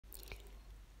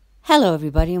Hello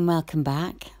everybody and welcome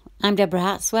back. I'm Deborah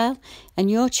Hartswell and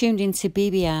you're tuned into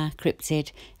BBR,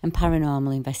 Cryptid and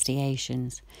Paranormal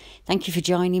Investigations. Thank you for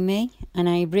joining me and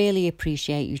I really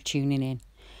appreciate you tuning in.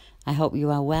 I hope you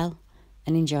are well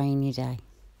and enjoying your day.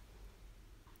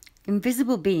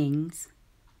 Invisible beings,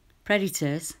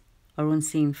 predators or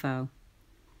unseen foe.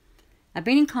 I've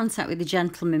been in contact with a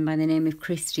gentleman by the name of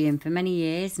Christian for many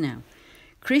years now.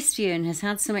 Christian has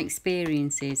had some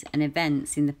experiences and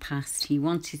events in the past he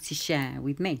wanted to share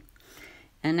with me.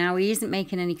 And now he isn't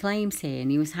making any claims here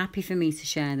and he was happy for me to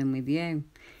share them with you.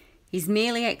 He's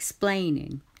merely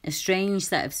explaining a strange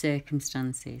set of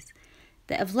circumstances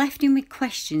that have left him with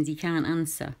questions he can't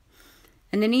answer.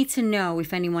 And the need to know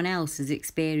if anyone else has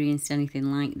experienced anything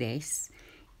like this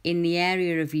in the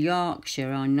area of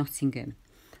Yorkshire or Nottingham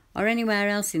or anywhere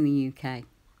else in the UK.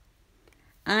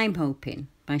 I'm hoping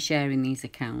by sharing these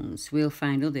accounts we'll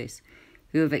find others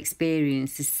who have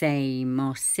experienced the same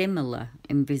or similar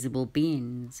invisible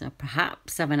beings, or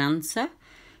perhaps have an answer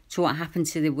to what happened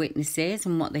to the witnesses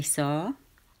and what they saw,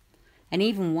 and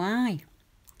even why.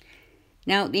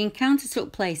 Now, the encounter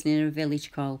took place near a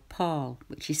village called Paull,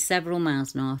 which is several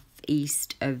miles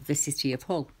north-east of the city of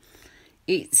Hull.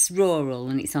 It's rural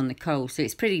and it's on the coast, so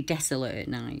it's pretty desolate at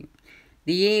night.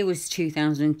 The year was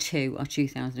 2002 or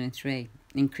 2003,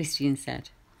 and Christian said,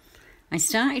 I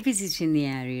started visiting the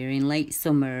area in late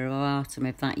summer or autumn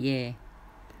of that year.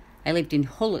 I lived in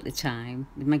Hull at the time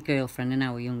with my girlfriend and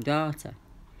our young daughter.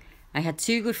 I had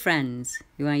two good friends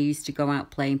who I used to go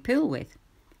out playing pool with.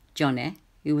 Johnny,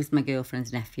 who was my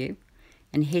girlfriend's nephew,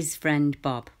 and his friend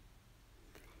Bob.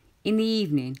 In the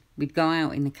evening, we'd go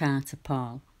out in the car to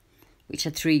Paull, which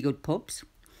had 3 good pubs,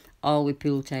 all with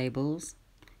pool tables.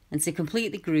 And to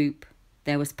complete the group,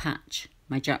 there was Patch,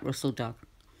 my Jack Russell dog,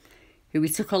 who we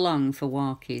took along for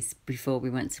walkies before we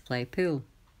went to play pool.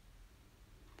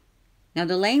 Now,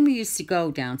 the lane we used to go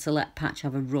down to let Patch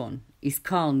have a run is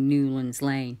called Newlands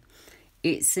Lane.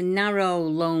 It's a narrow,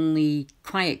 lonely,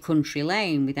 quiet country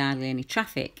lane with hardly any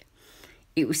traffic.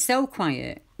 It was so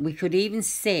quiet, we could even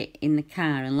sit in the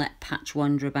car and let Patch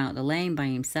wander about the lane by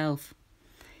himself.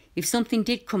 If something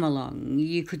did come along,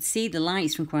 you could see the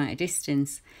lights from quite a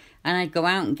distance, and I'd go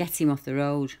out and get him off the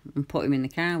road and put him in the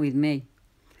car with me.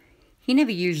 He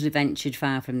never usually ventured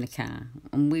far from the car,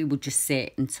 and we would just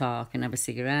sit and talk and have a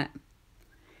cigarette.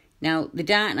 Now, the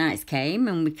dark nights came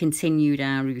and we continued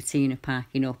our routine of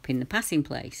parking up in the passing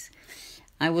place.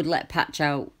 I would let Patch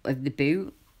out of the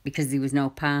boot because there was no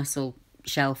parcel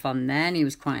shelf on there and he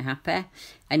was quite happy,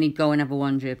 and he'd go and have a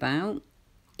wander about.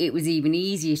 It was even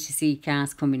easier to see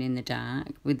cars coming in the dark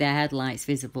with their headlights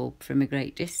visible from a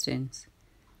great distance.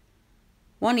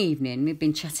 One evening, we'd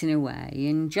been chatting away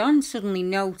and John suddenly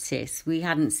noticed we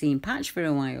hadn't seen Patch for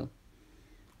a while.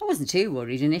 I wasn't too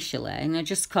worried initially and I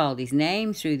just called his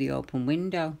name through the open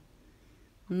window.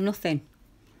 Nothing.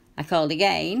 I called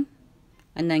again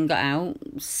and then got out.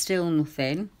 Still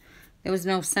nothing. There was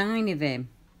no sign of him.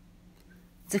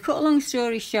 To cut a long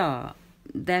story short,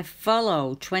 there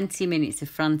followed 20 minutes of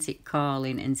frantic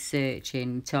calling and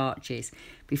searching torches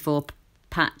before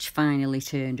Patch finally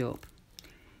turned up.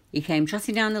 He came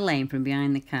trotting down the lane from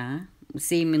behind the car,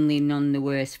 seemingly none the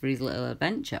worse for his little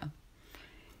adventure.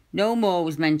 No more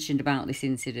was mentioned about this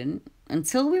incident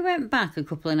until we went back a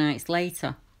couple of nights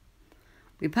later.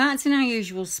 We parked in our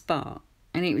usual spot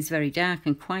and it was very dark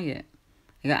and quiet.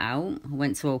 I got out, I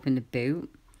went to open the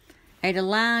boot. I had a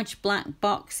large black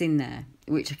box in there,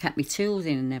 which I kept my tools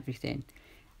in and everything.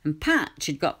 And Patch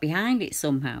had got behind it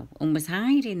somehow and was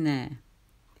hiding there.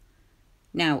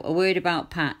 Now, a word about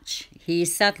Patch. He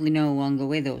is sadly no longer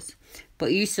with us,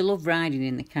 but he used to love riding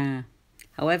in the car.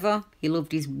 However, he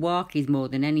loved his walkies more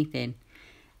than anything.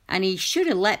 And he should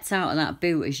have leapt out of that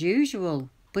boot as usual,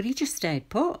 but he just stayed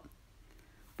put.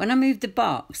 When I moved the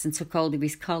box and took hold of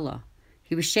his collar,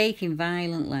 he was shaking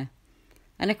violently.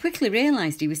 And I quickly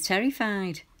realised he was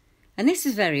terrified. And this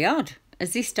was very odd,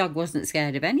 as this dog wasn't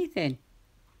scared of anything.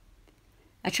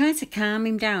 I tried to calm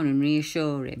him down and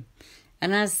reassure him.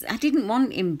 And as I didn't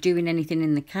want him doing anything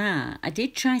in the car, I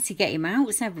did try to get him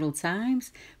out several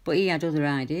times, but he had other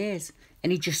ideas,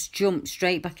 and he just jumped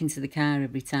straight back into the car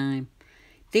every time.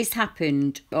 This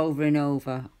happened over and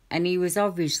over, and he was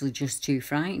obviously just too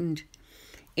frightened.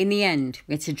 In the end,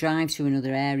 we had to drive to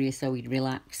another area so he'd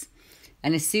relax,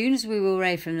 and as soon as we were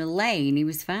away from the lane, he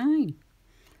was fine.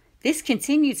 This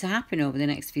continued to happen over the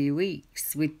next few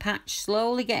weeks, with Patch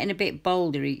slowly getting a bit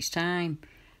bolder each time.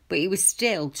 But he was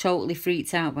still totally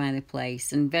freaked out by the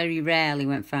place and very rarely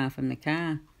went far from the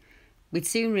car. We'd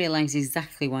soon realised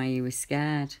exactly why he was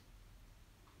scared.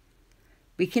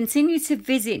 We continued to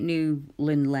visit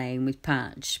Newland Lane with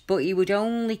Patch, but he would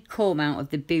only come out of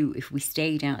the boot if we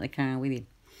stayed out of the car with him.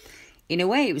 In a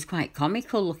way, it was quite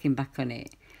comical looking back on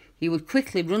it. He would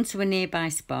quickly run to a nearby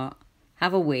spot,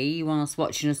 have a wee whilst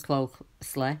watching us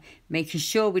closely, making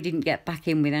sure we didn't get back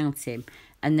in without him,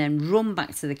 and then run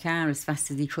back to the car as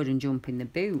fast as he could and jump in the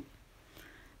boot.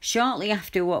 Shortly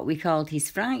after what we called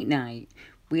his fright night,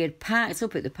 we had parked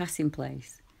up at the passing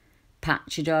place.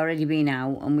 Patch had already been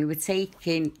out and we were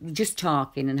just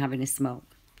talking and having a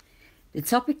smoke. The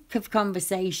topic of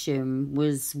conversation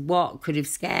was what could have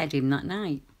scared him that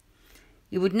night.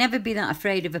 He would never be that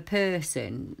afraid of a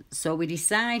person, so we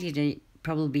decided it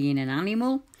probably being an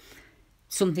animal,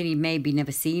 something he'd maybe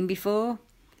never seen before.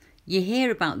 You hear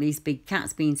about these big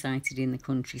cats being sighted in the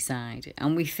countryside,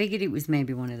 and we figured it was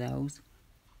maybe one of those.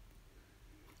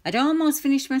 I'd almost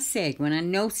finished my cig when I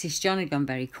noticed John had gone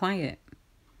very quiet.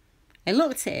 I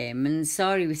looked at him and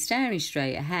saw he was staring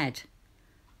straight ahead,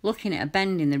 looking at a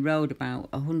bend in the road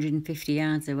about 150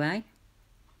 yards away.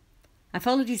 I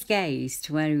followed his gaze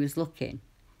to where he was looking,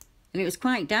 and it was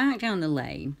quite dark down the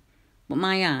lane, but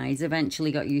my eyes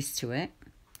eventually got used to it.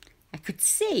 I could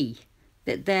see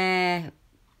that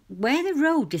where the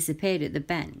road disappeared at the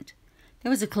bend, there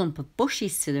was a clump of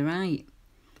bushes to the right,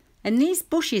 and these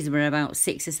bushes were about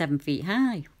 6 or 7 feet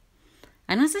high.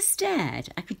 And as I stared,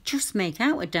 I could just make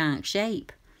out a dark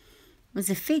shape. It was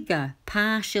a figure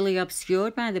partially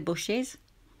obscured by the bushes.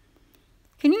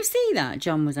 "Can you see that?"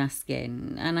 John was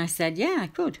asking, and I said, "Yeah, I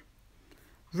could."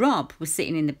 Rob was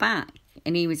sitting in the back,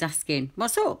 and he was asking,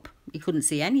 "What's up?" He couldn't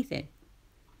see anything.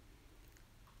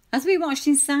 As we watched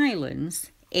in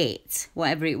silence, it,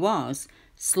 whatever it was,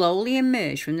 slowly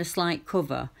emerged from the slight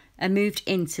cover and moved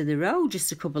into the road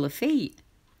just a couple of feet.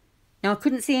 Now, I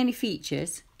couldn't see any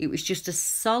features. It was just a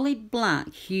solid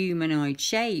black humanoid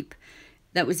shape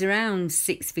that was around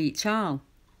 6 feet tall.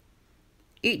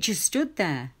 It just stood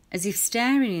there, as if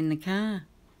staring in the car.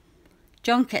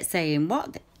 John kept saying,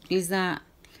 "What is that?"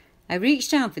 I reached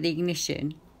down for the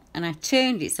ignition, and I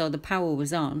turned it so the power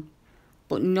was on,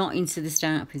 but not into the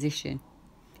start position.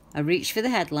 I reached for the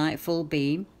headlight full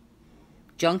beam.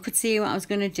 John could see what I was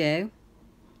going to do.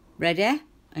 "Ready?"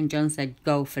 And John said,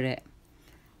 "Go for it."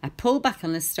 I pulled back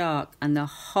on the stalk and the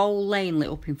whole lane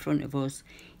lit up in front of us,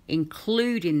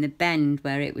 including the bend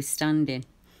where it was standing.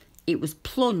 It was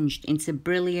plunged into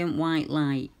brilliant white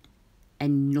light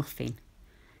and nothing.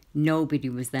 Nobody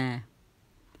was there.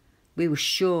 We were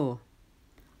sure,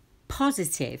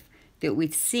 positive, that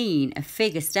we'd seen a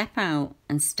figure step out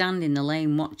and stand in the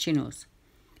lane watching us.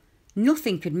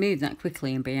 Nothing could move that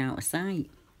quickly and be out of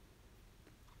sight.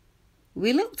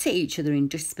 We looked at each other in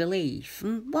disbelief.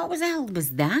 "What the hell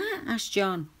was that?" asked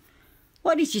John.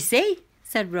 "What did you see?"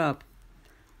 said Rob.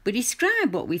 We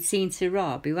described what we'd seen to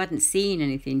Rob, who hadn't seen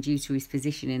anything due to his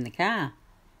position in the car.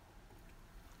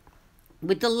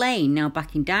 With the lane now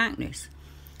back in darkness,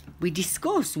 we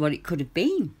discussed what it could have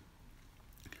been.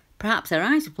 Perhaps our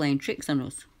eyes were playing tricks on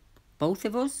us. Both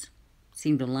of us?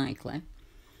 Seemed unlikely.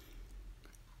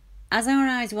 As our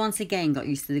eyes once again got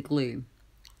used to the gloom,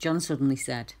 John suddenly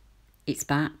said, "It's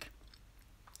back."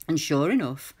 And sure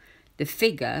enough, the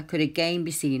figure could again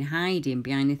be seen hiding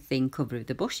behind the thin cover of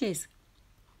the bushes.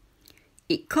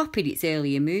 It copied its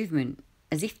earlier movement,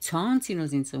 as if taunting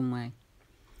us in some way.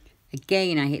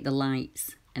 Again I hit the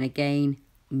lights, and again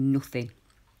nothing.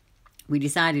 We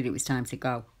decided it was time to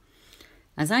go.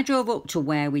 As I drove up to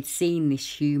where we'd seen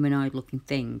this humanoid-looking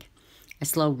thing, I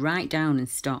slowed right down and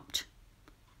stopped.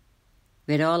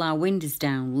 We had all our windows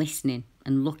down, listening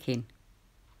and looking,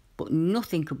 but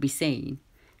nothing could be seen,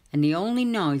 and the only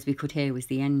noise we could hear was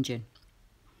the engine.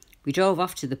 We drove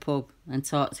off to the pub and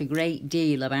talked a great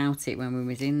deal about it when we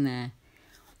was in there.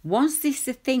 Was this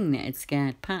the thing that had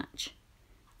scared Patch?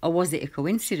 Or was it a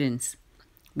coincidence?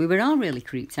 We were all really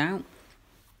creeped out.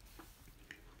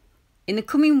 In the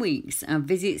coming weeks, our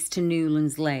visits to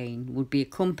Newlands Lane would be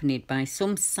accompanied by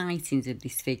some sightings of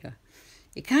this figure.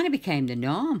 It kind of became the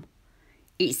norm.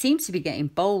 It seemed to be getting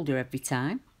bolder every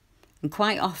time, and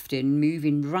quite often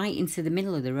moving right into the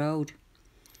middle of the road.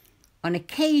 On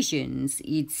occasions,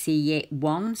 you'd see it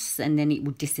once and then it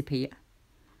would disappear.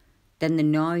 Then the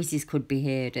noises could be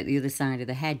heard at the other side of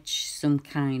the hedge, some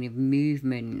kind of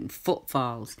movement,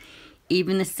 footfalls,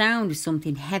 even the sound of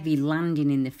something heavy landing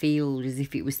in the field as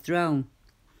if it was thrown.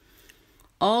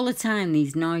 All the time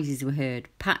these noises were heard,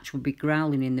 Patch would be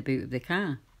growling in the boot of the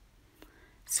car.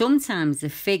 Sometimes the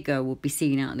figure would be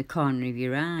seen out of the corner of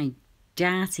your eye,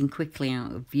 darting quickly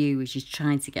out of view as you're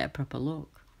trying to get a proper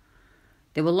look.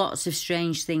 There were lots of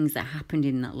strange things that happened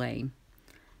in that lane,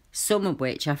 some of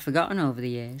which I've forgotten over the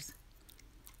years.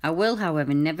 I will,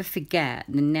 however, never forget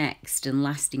the next and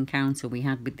last encounter we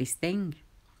had with this thing.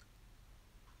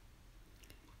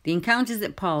 The encounters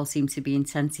at Paull seemed to be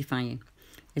intensifying,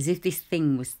 as if this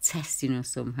thing was testing us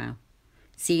somehow,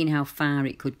 seeing how far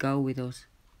it could go with us.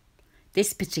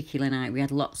 This particular night we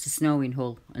had lots of snow in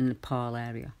Hull and the Paull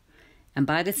area, and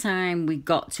by the time we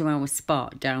got to our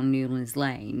spot down Newlands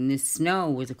Lane, the snow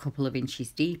was a couple of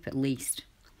inches deep at least,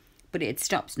 but it had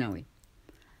stopped snowing.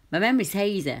 My memory's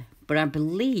hazy, but I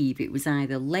believe it was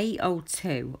either late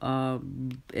 02 or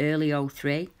early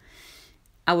 03.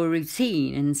 Our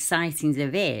routine and sightings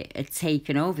of it had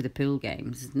taken over the pool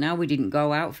games. Now we didn't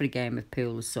go out for a game of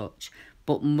pool as such,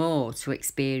 but more to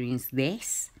experience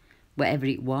this, whatever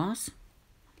it was.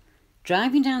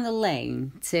 Driving down the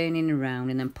lane, turning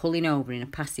around and then pulling over in a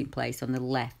passing place on the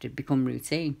left had become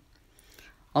routine.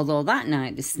 Although that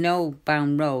night the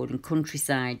snowbound road and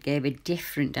countryside gave a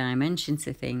different dimension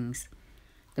to things.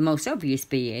 The most obvious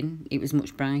being it was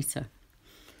much brighter.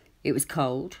 It was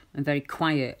cold and very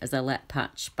quiet as I let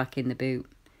Patch back in the boot.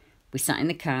 We sat in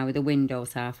the car with the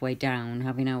windows halfway down,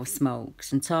 having our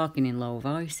smokes and talking in low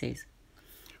voices.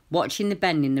 Watching the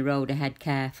bend in the road ahead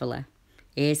carefully,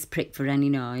 ears pricked for any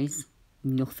noise.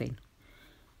 Nothing.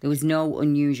 There was no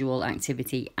unusual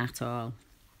activity at all.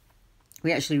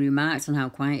 We actually remarked on how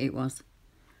quiet it was,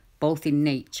 both in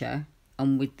nature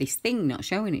and with this thing not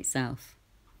showing itself.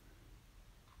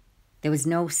 There was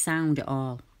no sound at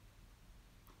all.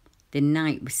 The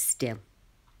night was still.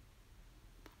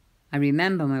 I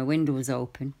remember my window was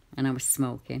open and I was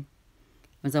smoking.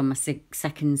 I was on my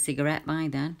second cigarette by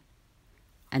then.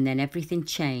 And then everything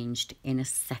changed in a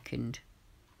second.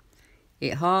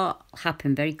 It all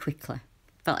happened very quickly.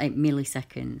 Felt like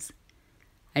milliseconds.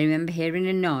 I remember hearing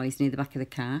a noise near the back of the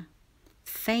car.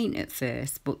 Faint at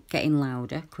first, but getting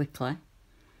louder quickly.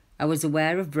 I was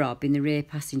aware of Rob in the rear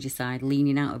passenger side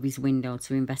leaning out of his window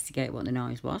to investigate what the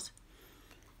noise was.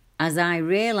 As I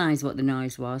realised what the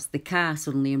noise was, the car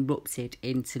suddenly erupted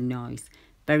into noise.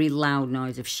 Very loud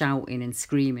noise of shouting and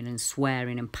screaming and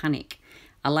swearing and panic.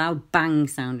 A loud bang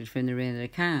sounded from the rear of the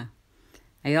car.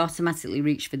 I automatically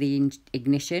reached for the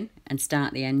ignition and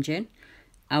start the engine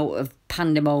out of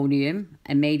pandemonium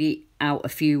and made it out a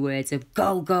few words of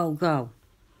go, go, go.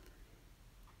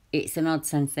 It's an odd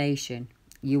sensation.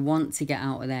 You want to get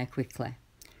out of there quickly.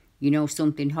 You know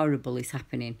something horrible is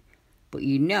happening. But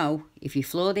you know, if you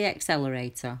floor the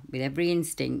accelerator with every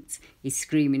instinct is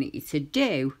screaming at you to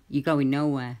do, you're going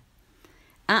nowhere.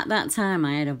 At that time,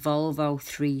 I had a Volvo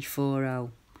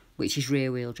 340, which is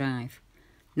rear-wheel drive.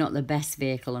 Not the best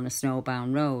vehicle on a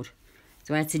snowbound road.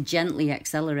 So I had to gently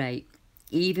accelerate.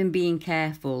 Even being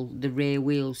careful, the rear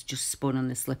wheels just spun on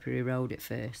the slippery road at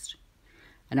first.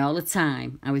 And all the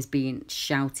time, I was being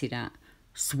shouted at,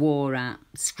 swore at,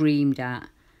 screamed at,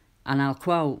 and I'll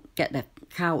quote, "Get the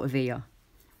f*** out of here."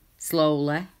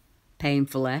 Slowly,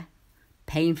 painfully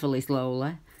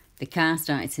slowly, the car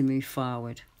started to move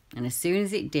forward. And as soon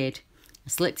as it did, I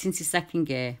slipped into second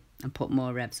gear and put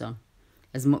more revs on,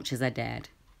 as much as I dared.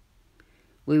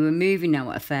 We were moving now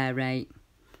at a fair rate.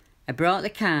 I brought the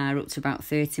car up to about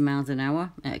 30 miles an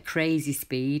hour at a crazy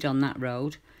speed on that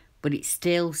road, but it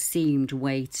still seemed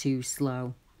way too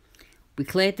slow. We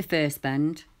cleared the first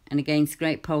bend, and against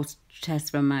great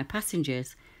protest from my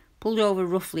passengers, pulled over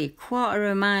roughly a quarter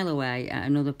of a mile away at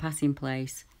another passing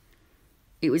place.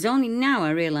 It was only now I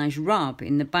realised Rob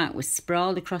in the back was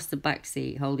sprawled across the back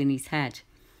seat holding his head.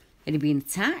 Had he been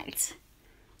attacked?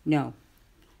 No.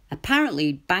 Apparently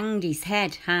he'd banged his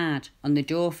head hard on the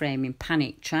door frame in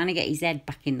panic, trying to get his head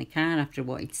back in the car after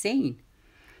what he'd seen.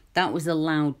 That was a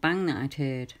loud bang that I'd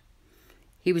heard.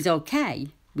 He was okay,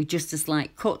 with just a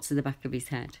slight cut to the back of his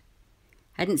head.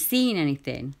 I hadn't seen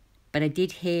anything, but I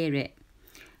did hear it.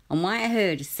 And what I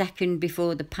heard a second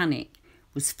before the panic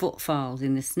was footfalls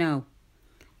in the snow.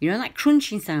 You know that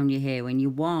crunching sound you hear when you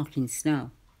walk in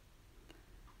snow?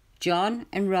 John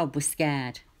and Rob were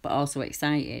scared, but also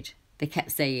excited. They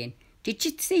kept saying, "Did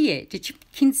you see it? Did you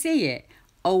fucking see it?"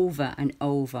 Over and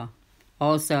over.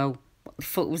 Also, "What the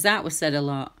fuck was that?" was said a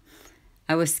lot.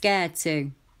 I was scared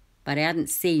too, but I hadn't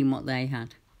seen what they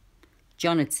had.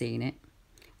 John had seen it.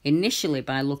 Initially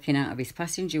by looking out of his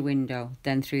passenger window,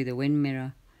 then through the wind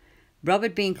mirror. Rob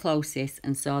had been closest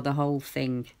and saw the whole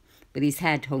thing, with his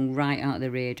head hung right out of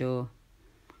the rear door.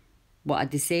 What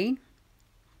had they seen?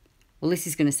 Well, this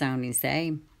is going to sound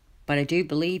insane, but I do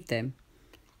believe them.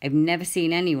 I've never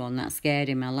seen anyone that scared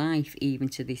in my life, even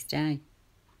to this day.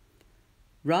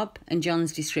 Rob and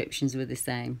John's descriptions were the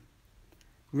same.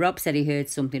 Rob said he heard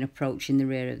something approaching the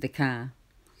rear of the car,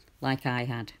 like I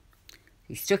had.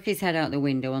 He stuck his head out the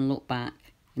window and looked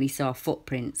back, and he saw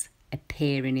footprints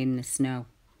appearing in the snow.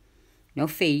 No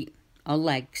feet or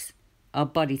legs or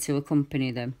body to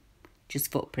accompany them,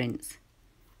 just footprints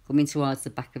coming towards the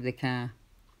back of the car.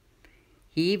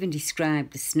 He even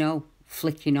described the snow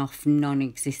flicking off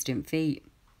non-existent feet.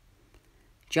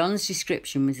 John's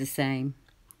description was the same.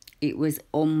 It was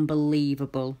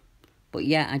unbelievable, but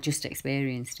yeah, I just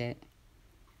experienced it.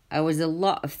 I was a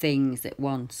lot of things at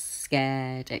once,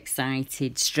 scared,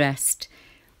 excited, stressed,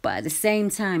 but at the same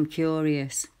time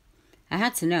curious. I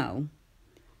had to know.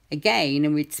 Again,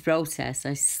 and with protest,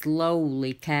 I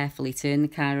slowly, carefully turned the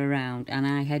car around and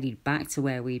I headed back to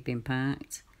where we'd been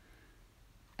parked.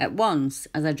 At once,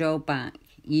 as I drove back,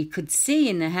 you could see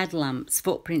in the headlamps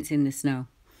footprints in the snow.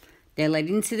 They led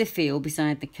into the field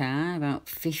beside the car, about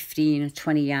 15 or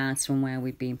 20 yards from where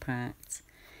we'd been parked.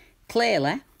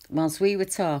 Clearly, whilst we were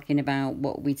talking about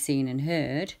what we'd seen and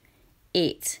heard,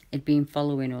 it had been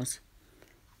following us.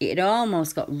 It had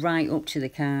almost got right up to the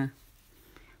car.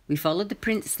 We followed the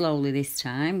prints slowly this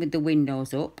time, with the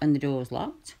windows up and the doors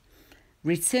locked.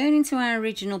 Returning to our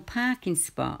original parking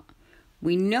spot,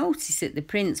 we noticed that the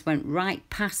prints went right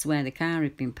past where the car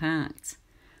had been parked.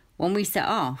 When we set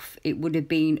off, it would have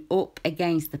been up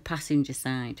against the passenger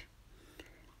side.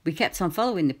 We kept on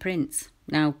following the prints,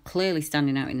 now clearly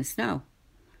standing out in the snow.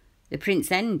 The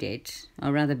prints ended,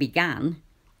 or rather began,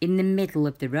 in the middle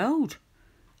of the road,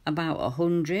 about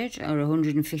 100 or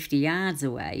 150 yards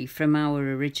away from our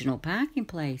original parking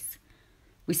place.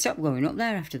 We stopped going up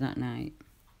there after that night.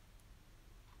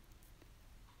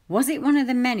 Was it one of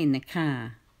the men in the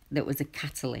car that was a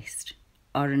catalyst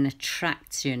or an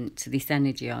attraction to this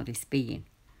energy or this being?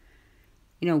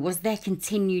 Was their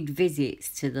continued visits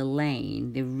to the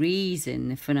lane the reason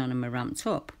the phenomena ramped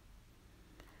up?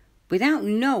 Without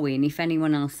knowing if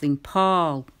anyone else in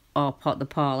Paull or the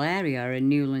Paull area or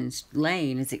Newlands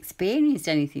Lane has experienced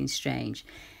anything strange,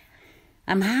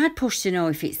 I'm hard pushed to know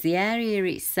if it's the area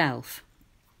itself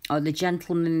or the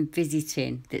gentleman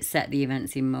visiting that set the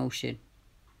events in motion.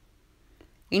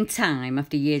 In time,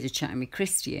 after years of chatting with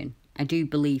Christian, I do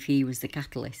believe he was the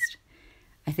catalyst.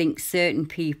 I think certain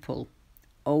people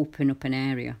open up an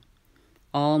area,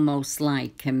 almost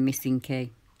like a missing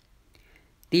key.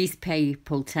 These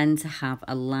people tend to have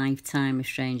a lifetime of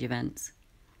strange events,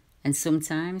 and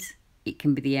sometimes it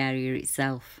can be the area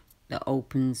itself that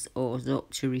opens us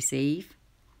up to receive,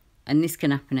 and this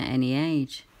can happen at any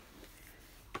age.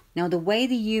 Now, the way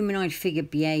the humanoid figure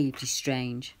behaved is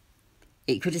strange.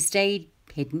 It could have stayed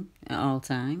hidden at all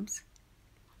times,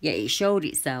 yet it showed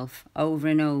itself over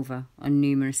and over on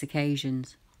numerous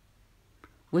occasions.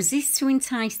 Was this to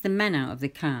entice the men out of the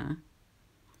car?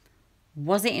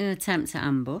 Was it an attempt to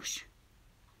ambush?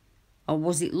 Or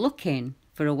was it looking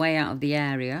for a way out of the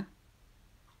area,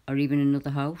 or even another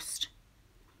host?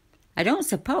 I don't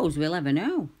suppose we'll ever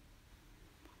know.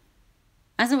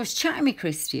 As I was chatting with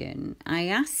Christian, I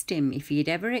asked him if he had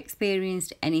ever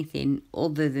experienced anything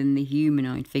other than the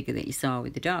humanoid figure that he saw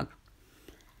with the dog.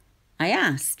 I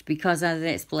asked because, as I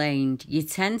explained, you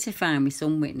tend to find with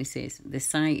some witnesses the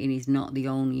sighting is not the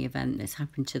only event that's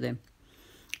happened to them.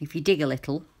 If you dig a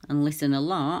little and listen a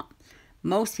lot,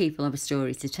 most people have a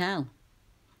story to tell.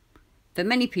 For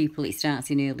many people, it starts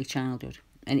in early childhood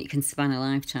and it can span a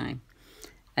lifetime.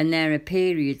 And there are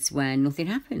periods where nothing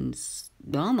happens,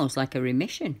 almost like a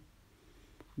remission.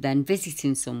 Then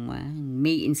visiting somewhere,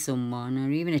 meeting someone,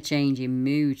 or even a change in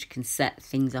mood can set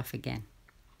things off again.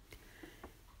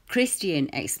 Christian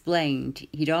explained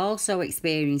he'd also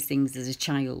experienced things as a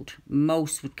child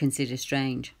most would consider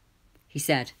strange. He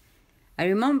said, I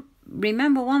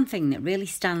remember one thing that really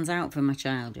stands out from my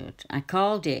childhood. I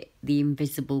called it the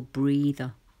invisible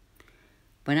breather.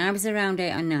 When I was around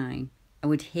 8 or 9, I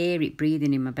would hear it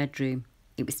breathing in my bedroom.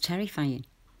 It was terrifying.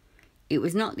 It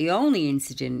was not the only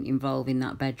incident involving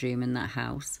that bedroom and that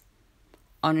house.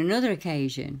 On another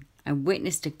occasion, I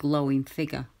witnessed a glowing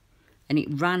figure, and it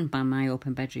ran by my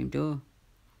open bedroom door.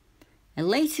 I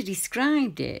later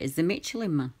described it as the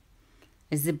Michelin Man,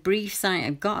 as the brief sight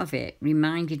I got of it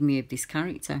reminded me of this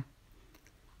character.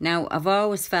 Now, I've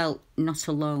always felt not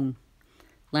alone,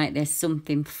 like there's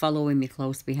something following me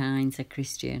close behind, said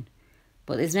Christian.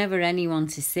 But there's never anyone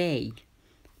to see,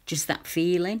 just that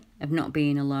feeling of not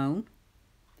being alone.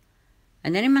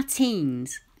 And then in my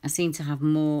teens, I seemed to have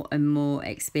more and more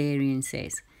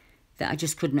experiences that I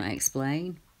just could not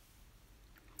explain.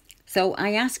 So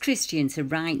I asked Christian to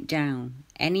write down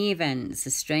any events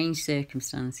or strange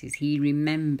circumstances he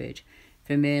remembered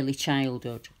from early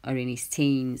childhood or in his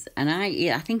teens. And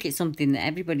I think it's something that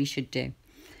everybody should do.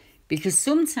 Because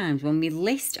sometimes when we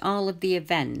list all of the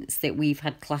events that we've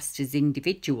had classed as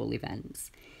individual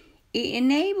events, it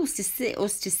enables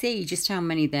us to see just how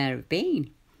many there have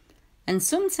been. And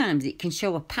sometimes it can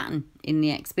show a pattern in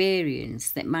the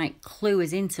experience that might clue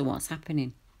us into what's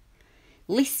happening.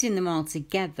 Listing them all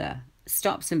together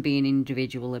stops them being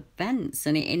individual events,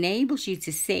 and it enables you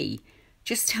to see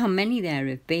just how many there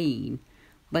have been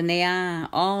when they are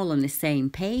all on the same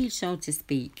page, so to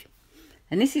speak.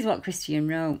 And this is what Christian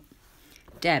wrote.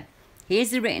 Deb,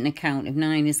 here's the written account of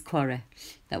Niner's Quarry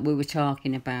that we were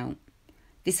talking about.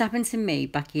 This happened to me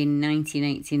back in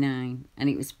 1989, and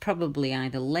it was probably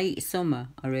either late summer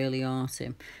or early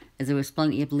autumn, as there was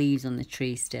plenty of leaves on the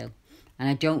trees still, and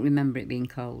I don't remember it being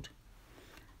cold.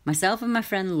 Myself and my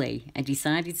friend Lee had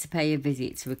decided to pay a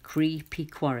visit to a creepy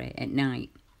quarry at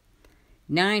night.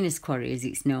 Niner's Quarry, as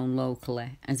it's known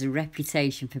locally, has a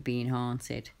reputation for being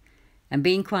haunted, and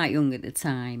being quite young at the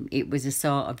time, it was a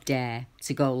sort of dare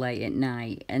to go late at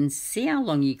night and see how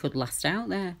long you could last out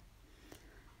there.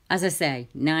 As I say,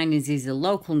 Niner's is a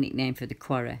local nickname for the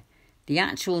quarry. The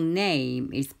actual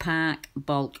name is Park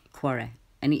Bulk Quarry,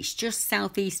 and it's just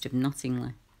southeast of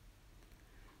Nottingham.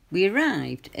 We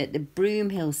arrived at the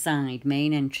Broomhill side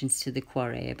main entrance to the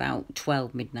quarry about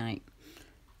 12 midnight.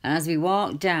 And as we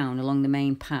walked down along the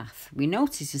main path, we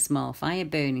noticed a small fire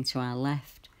burning to our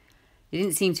left. There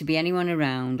didn't seem to be anyone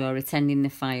around or attending the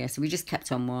fire, so we just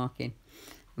kept on walking.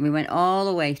 And we went all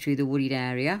the way through the wooded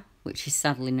area, which is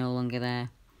sadly no longer there.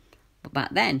 But back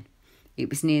then, it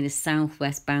was near the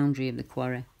southwest boundary of the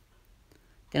quarry.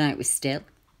 The night was still,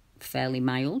 fairly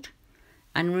mild,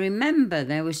 and remember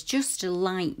there was just a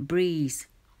light breeze,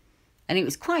 and it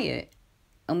was quiet,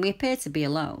 and we appeared to be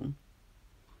alone.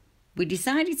 We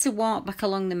decided to walk back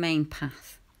along the main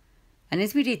path, and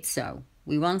as we did so,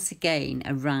 we once again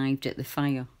arrived at the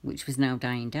fire, which was now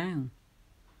dying down.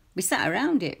 We sat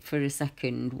around it for a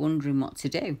second, wondering what to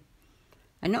do,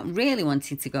 and not really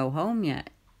wanting to go home yet.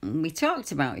 We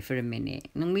talked about it for a minute,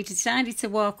 and we decided to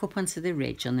walk up onto the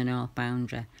ridge on the north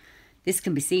boundary. This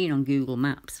can be seen on Google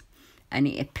Maps, and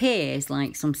it appears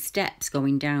like some steps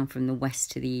going down from the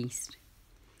west to the east.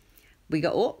 We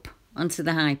got up onto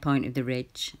the high point of the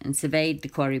ridge and surveyed the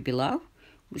quarry below,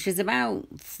 which was about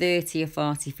 30 or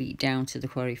 40 feet down to the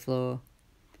quarry floor.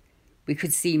 We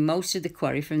could see most of the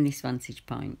quarry from this vantage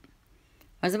point.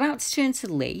 I was about to turn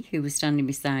to Lee, who was standing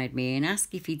beside me, and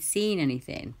ask if he'd seen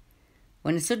anything,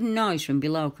 when a sudden noise from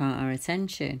below caught our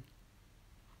attention.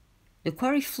 The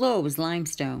quarry floor was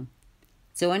limestone,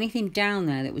 so anything down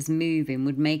there that was moving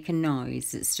would make a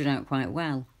noise that stood out quite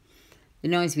well. The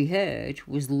noise we heard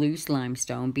was loose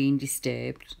limestone being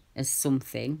disturbed as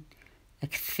something, a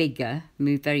figure,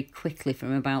 moved very quickly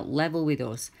from about level with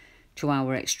us to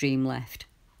our extreme left.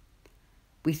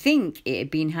 We think it had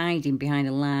been hiding behind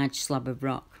a large slab of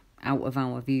rock out of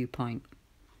our viewpoint.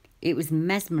 It was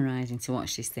mesmerising to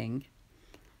watch this thing.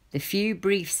 The few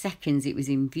brief seconds it was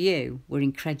in view were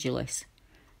incredulous.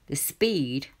 The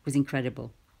speed was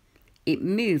incredible. It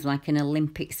moved like an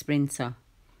Olympic sprinter,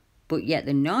 but yet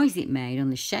the noise it made on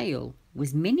the shale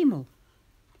was minimal.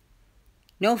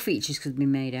 No features could be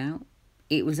made out.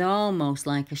 It was almost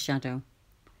like a shadow.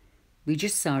 We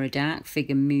just saw a dark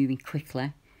figure moving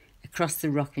quickly across the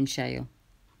rock and shale.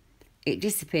 It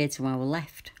disappeared to our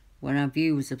left, where our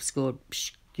view was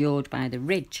obscured by the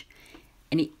ridge,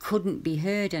 and it couldn't be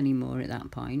heard anymore at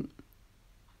that point.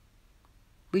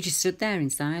 We just stood there in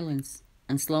silence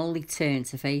and slowly turned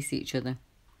to face each other.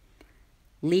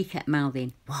 Lee kept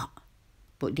mouthing, "What?"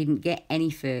 but didn't get any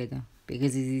further,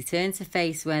 because as he turned to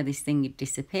face where this thing had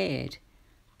disappeared,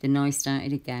 the noise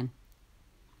started again.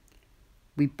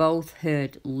 We both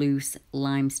heard loose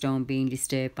limestone being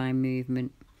disturbed by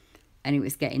movement, and it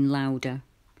was getting louder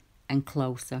and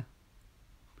closer.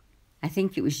 I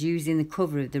think it was using the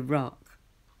cover of the rock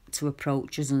to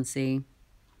approach us unseen.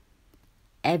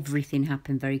 Everything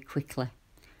happened very quickly.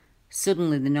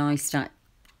 Suddenly the noise started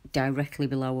directly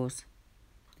below us.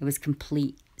 There was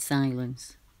complete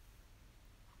silence.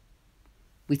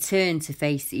 We turned to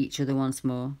face each other once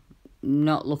more,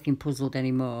 not looking puzzled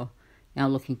anymore, now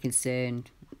looking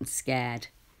concerned and scared.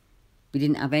 We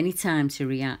didn't have any time to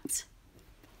react.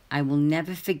 I will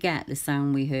never forget the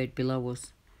sound we heard below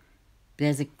us.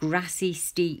 There's a grassy,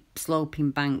 steep, sloping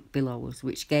bank below us,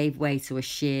 which gave way to a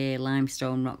sheer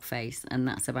limestone rock face, and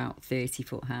that's about 30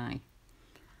 foot high.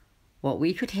 What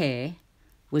we could hear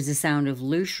was the sound of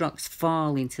loose rocks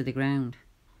falling to the ground.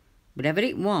 Whatever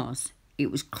it was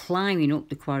climbing up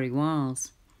the quarry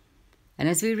walls. And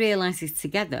as we realised this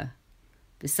together,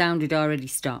 the sound had already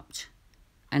stopped.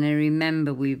 And I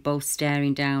remember we were both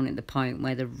staring down at the point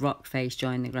where the rock face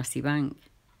joined the grassy bank.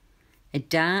 A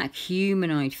dark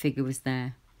humanoid figure was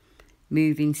there,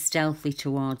 moving stealthily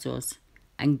towards us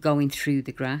and going through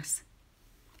the grass.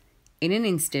 In an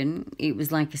instant, it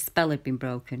was like a spell had been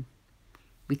broken.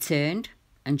 We turned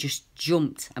and just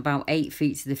jumped about 8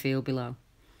 feet to the field below.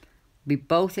 We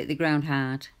both hit the ground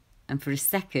hard, and for a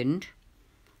second,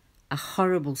 a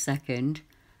horrible second,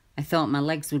 I thought my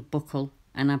legs would buckle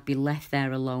and I'd be left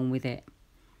there alone with it.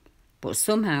 But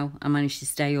somehow I managed to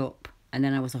stay up, and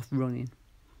then I was off running.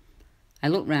 I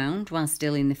looked round while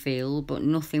still in the field, but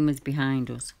nothing was behind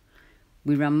us.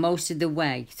 We ran most of the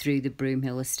way through the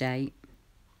Broomhill estate.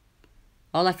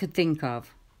 All I could think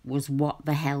of was, what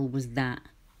the hell was that?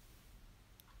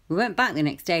 We went back the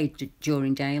next day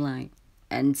during daylight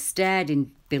and stared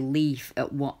in belief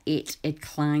at what it had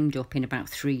climbed up in about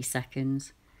 3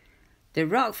 seconds. The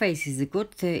rock face is a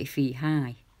good 30 feet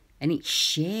high, and it's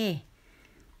sheer.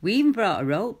 We even brought a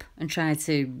rope and tried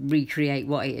to recreate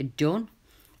what it had done,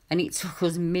 and it took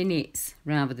us minutes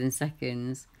rather than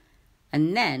seconds.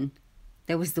 And then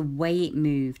there was the way it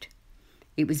moved.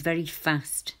 It was very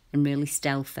fast and really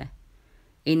stealthy.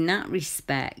 In that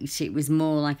respect, it was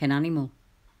more like an animal.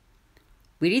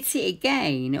 We did see it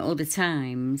again at other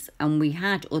times, and we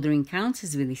had other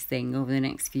encounters with this thing over the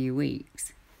next few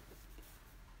weeks.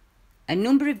 A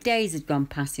number of days had gone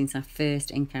past since our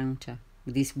first encounter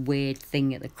with this weird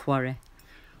thing at the quarry.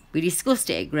 We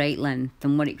discussed it at great length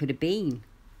and what it could have been.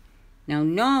 Now,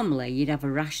 normally you'd have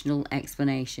a rational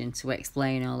explanation to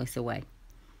explain all this away,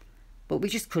 but we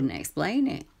just couldn't explain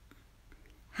it.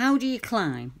 How do you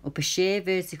climb up a sheer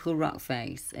vertical rock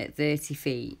face at 30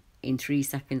 feet in 3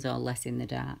 seconds or less in the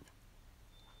dark?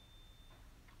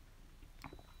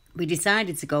 We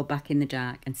decided to go back in the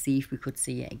dark and see if we could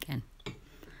see it again.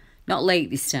 Not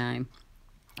late this time,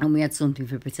 and we had something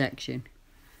for protection.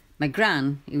 My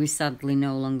gran, who is sadly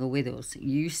no longer with us,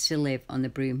 used to live on the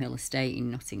Broomhill estate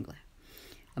in Nottingham,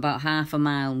 about half a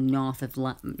mile north of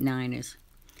Niners.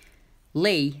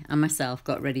 Lee and myself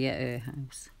got ready at her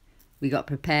house. We got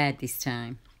prepared this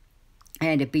time. I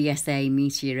had a BSA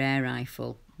Meteor air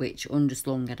rifle, which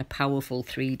underslung had a powerful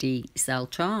 3D cell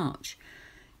torch.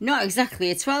 Not exactly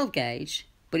a 12 gauge,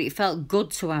 but it felt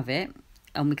good to have it,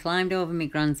 and we climbed over my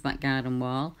gran's back garden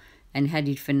wall and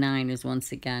headed for Niners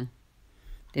once again.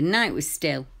 The night was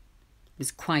still,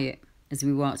 was quiet as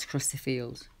we walked across the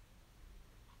fields.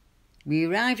 We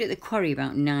arrived at the quarry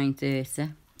about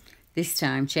 9:30, this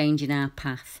time changing our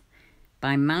path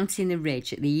by mounting the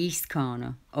ridge at the east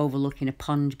corner overlooking a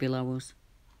pond below us.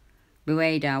 We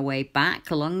made our way back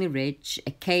along the ridge,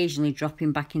 occasionally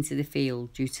dropping back into the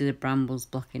field due to the brambles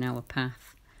blocking our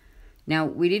path. Now,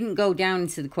 we didn't go down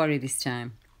into the quarry this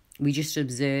time. We just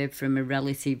observed from a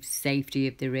relative safety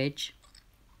of the ridge.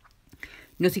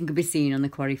 Nothing could be seen on the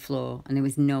quarry floor, and there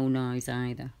was no noise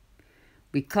either.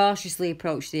 We cautiously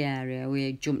approached the area we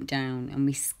had jumped down, and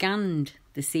we scanned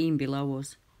the scene below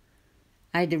us.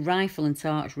 I had the rifle and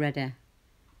torch ready,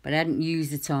 but I hadn't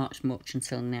used the torch much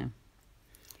until now.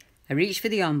 I reached for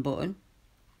the on button,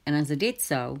 and as I did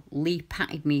so, Lee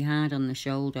patted me hard on the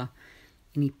shoulder,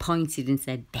 and he pointed and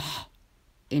said, "There,"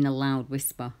 in a loud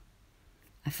whisper.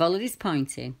 I followed his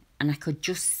pointing, and I could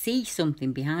just see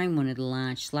something behind one of the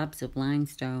large slabs of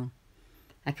limestone.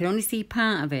 I could only see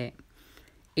part of it.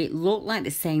 It looked like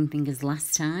the same thing as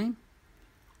last time.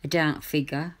 A dark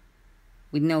figure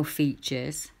with no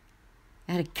features.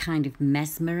 It had a kind of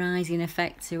mesmerising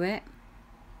effect to it.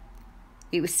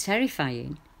 It was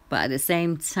terrifying, but at the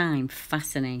same time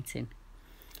fascinating.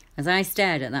 As I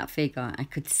stared at that figure, I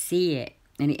could see it,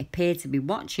 and it appeared to be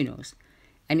watching us,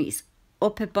 and its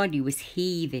upper body was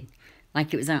heaving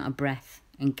like it was out of breath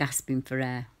and gasping for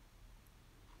air,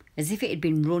 as if it had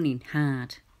been running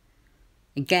hard.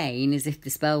 Again, as if the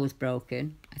spell was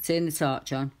broken, I turned the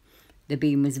torch on. The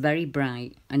beam was very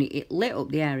bright, and it lit up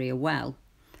the area well,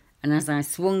 and as I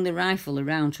swung the rifle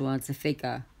around towards the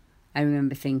figure, I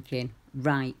remember thinking,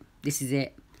 right, this is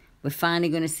it. We're finally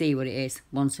going to see what it is,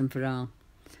 once and for all.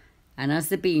 And as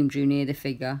the beam drew near the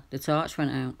figure, the torch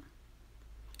went out.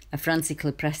 I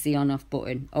frantically pressed the on-off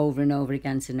button over and over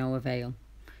again to no avail.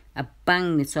 I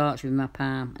banged the torch with my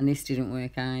palm, and this didn't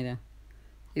work either.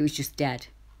 It was just dead.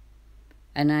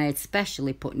 And I had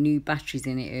specially put new batteries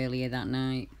in it earlier that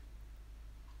night.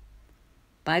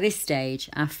 By this stage,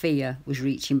 our fear was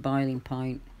reaching boiling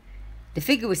point. The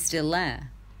figure was still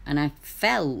there, and I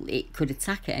felt it could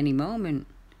attack at any moment.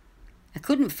 I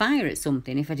couldn't fire at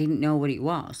something if I didn't know what it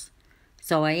was,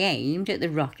 so I aimed at the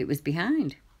rock it was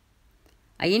behind.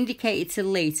 I indicated to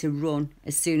Lee to run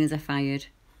as soon as I fired.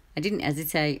 I didn't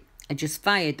hesitate. I just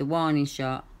fired the warning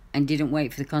shot and didn't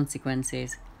wait for the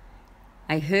consequences.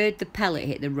 I heard the pellet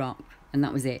hit the rock, and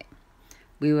that was it.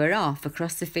 We were off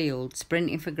across the field,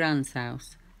 sprinting for Gran's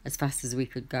house as fast as we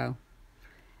could go.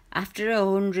 After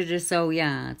 100 or so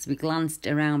yards, we glanced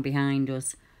around behind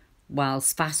us,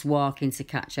 whilst fast walking to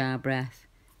catch our breath.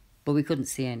 but we couldn't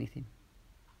see anything.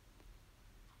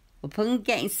 Upon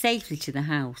getting safely to the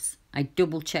house, I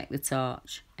double-checked the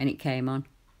torch and it came on.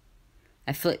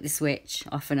 I flicked the switch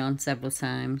off and on several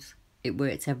times. It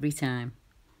worked every time.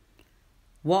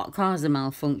 What caused the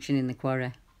malfunction in the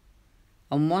quarry?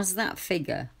 And was that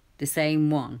figure the same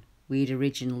one we'd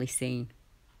originally seen?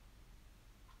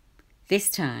 This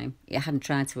time, it hadn't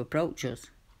tried to approach us.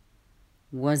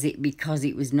 Was it because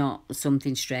it was not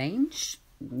something strange?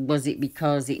 Was it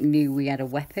because it knew we had a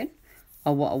weapon,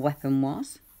 or what a weapon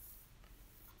was?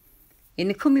 In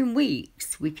the coming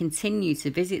weeks, we continued to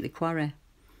visit the quarry,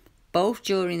 both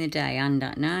during the day and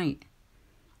at night.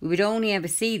 We would only ever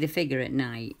see the figure at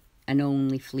night, and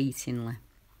only fleetingly.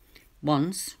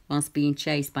 Once, whilst being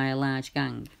chased by a large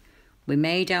gang, we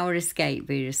made our escape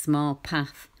via a small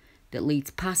path that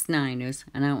leads past Niners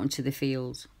and out onto the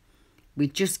fields. We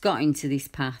just got into this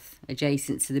path,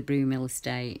 adjacent to the Broomhill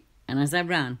estate, and as I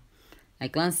ran, I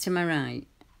glanced to my right,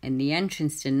 and the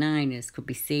entrance to Niners could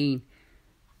be seen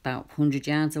about 100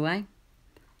 yards away.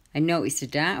 I noticed a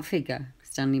dark figure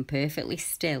standing perfectly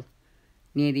still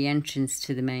near the entrance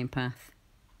to the main path.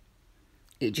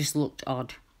 It just looked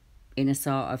odd, in a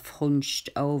sort of hunched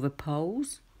over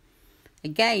pose.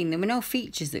 Again, there were no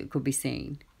features that could be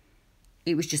seen.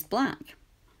 It was just black,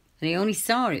 and I only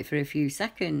saw it for a few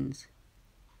seconds.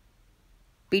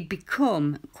 We'd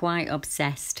become quite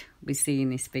obsessed with seeing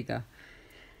this figure,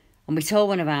 and we told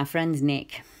one of our friends,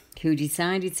 Nick, who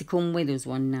decided to come with us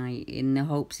one night in the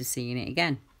hopes of seeing it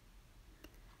again.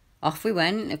 Off we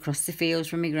went across the fields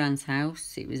from my grand's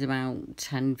house. It was about a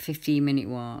 10-15 minute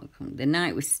walk. The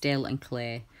night was still and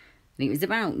clear, and it was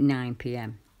about 9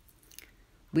 p.m.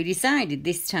 We decided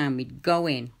this time we'd go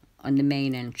in on the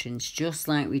main entrance just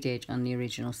like we did on the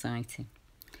original sighting.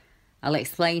 I'll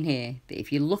explain here that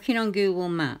if you're looking on Google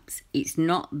Maps, it's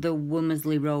not the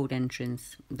Womersley Road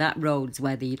entrance. That road's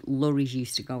where the lorries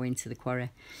used to go into the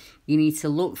quarry. You need to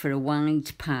look for a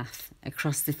wide path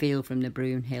across the field from the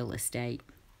Broomhill estate.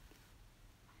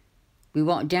 We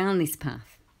walked down this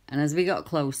path, and as we got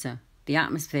closer, the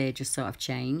atmosphere just sort of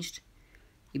changed.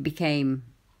 It became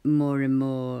more and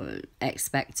more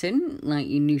expectant, like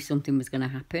you knew something was going to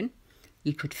happen.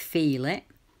 You could feel it,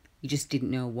 you just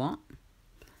didn't know what.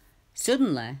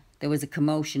 Suddenly, there was a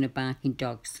commotion of barking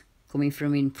dogs coming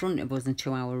from in front of us and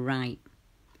to our right.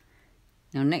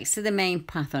 Now, next to the main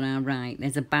path on our right,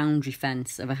 there's a boundary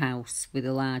fence of a house with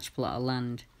a large plot of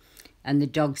land, and the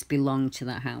dogs belonged to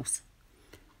that house.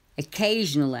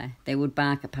 Occasionally, they would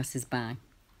bark at passers-by.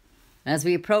 As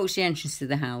we approached the entrance to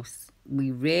the house,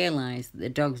 we realised that the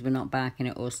dogs were not barking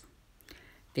at us.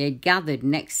 They had gathered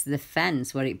next to the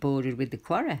fence where it bordered with the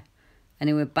quarry, and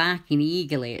they were barking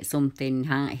eagerly at something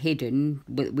hidden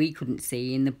that we couldn't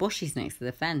see in the bushes next to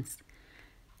the fence.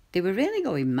 They were really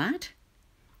going mad.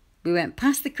 We went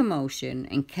past the commotion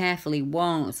and carefully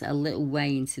walked a little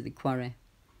way into the quarry.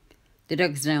 The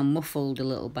dogs now muffled a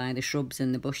little by the shrubs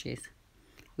and the bushes.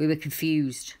 We were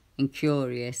confused and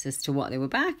curious as to what they were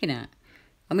barking at,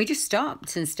 and we just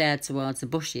stopped and stared towards the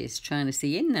bushes, trying to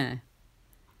see in there.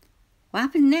 What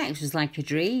happened next was like a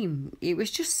dream. It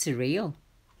was just surreal.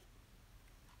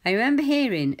 I remember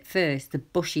hearing at first the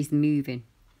bushes moving,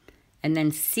 and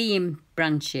then seeing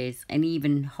branches and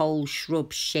even whole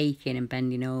shrubs shaking and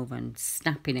bending over and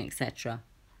snapping, etc.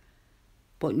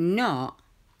 But not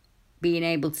being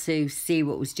able to see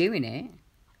what was doing it.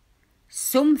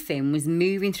 Something was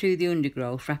moving through the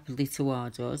undergrowth rapidly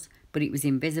towards us, but it was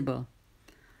invisible.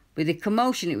 With the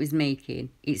commotion it was making,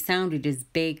 it sounded as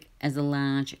big as a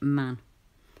large man.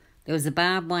 There was a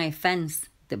barbed wire fence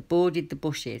that bordered the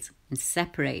bushes and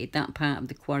separated that part of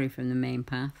the quarry from the main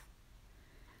path.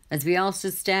 As we all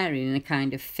stood staring in a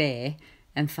kind of fear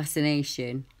and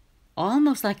fascination,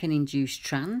 almost like an induced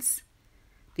trance,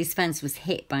 this fence was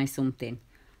hit by something,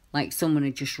 like someone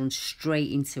had just run straight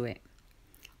into it.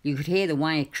 You could hear the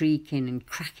wire creaking and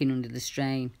cracking under the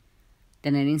strain.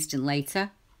 Then an instant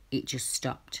later, it just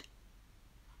stopped.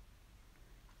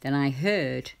 Then I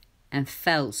heard and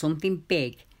felt something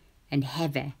big and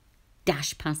heavy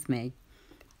dash past me.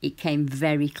 It came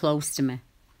very close to me.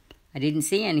 I didn't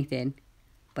see anything,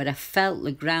 but I felt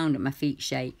the ground at my feet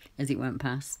shake as it went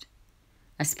past.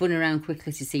 I spun around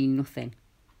quickly to see nothing,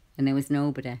 and there was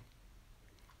nobody.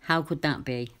 How could that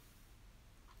be?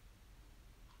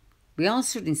 We all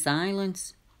stood in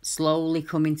silence, slowly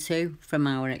coming to from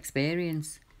our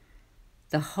experience.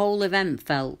 The whole event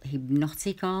felt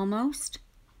hypnotic almost.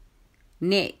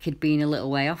 Nick had been a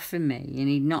little way off from me and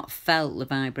he'd not felt the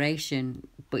vibration,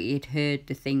 but he had heard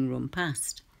the thing run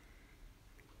past.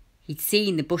 He'd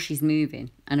seen the bushes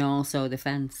moving and also the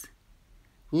fence.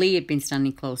 Lee had been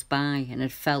standing close by and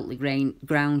had felt the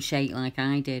ground shake like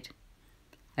I did.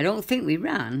 I don't think we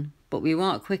ran, but we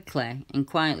walked quickly and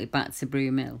quietly back to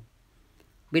Broom Hill.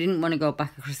 We didn't want to go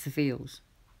back across the fields.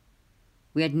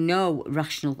 We had no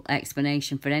rational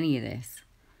explanation for any of this,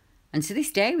 and to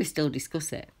this day we still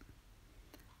discuss it.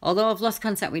 Although I've lost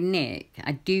contact with Nick,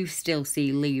 I do still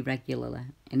see Lee regularly,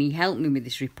 and he helped me with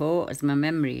this report as my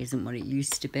memory isn't what it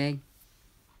used to be.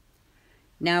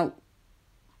 Now,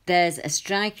 there's a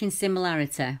striking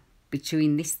similarity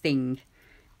between this thing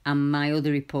and my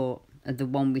other report of the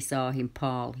one we saw in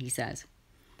Paull, he says.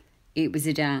 It was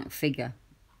a dark figure,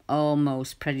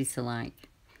 almost predator-like,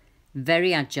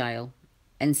 very agile,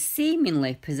 and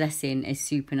seemingly possessing a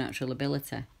supernatural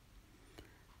ability.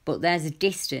 But there's a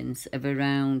distance of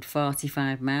around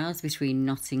 45 miles between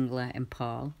Nottingham and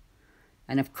Paull,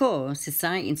 and of course the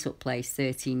sighting took place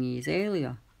 13 years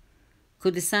earlier.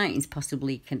 Could the sightings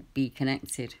possibly be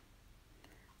connected?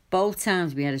 Both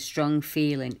times we had a strong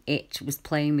feeling it was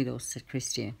playing with us, said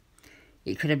Christian.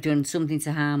 It could have done something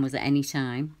to harm us at any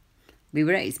time. We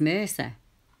were at its mercy,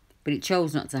 but it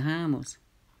chose not to harm us.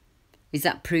 Is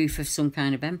that proof of some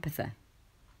kind of empathy?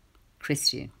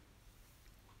 Christian.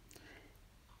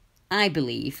 I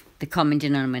believe the common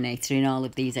denominator in all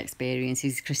of these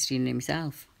experiences is Christian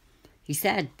himself. He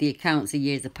said the accounts are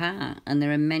years apart and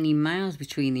there are many miles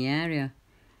between the area.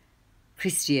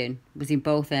 Christian was in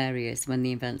both areas when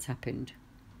the events happened.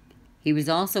 He was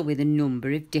also with a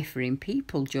number of differing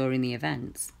people during the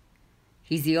events.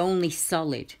 He's the only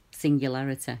solid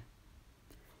singularity.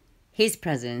 His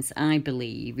presence, I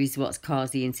believe, is what's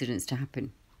caused the incidents to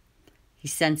happen.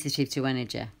 He's sensitive to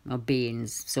energy or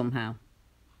beings somehow.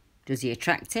 Does he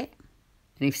attract it?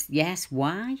 And if yes,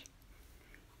 why?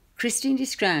 Christian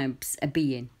describes a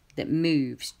being that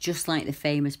moves just like the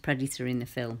famous predator in the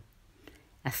film.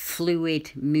 A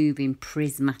fluid, moving,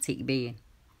 prismatic being.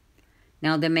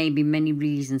 Now, there may be many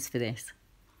reasons for this.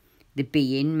 The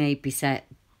being may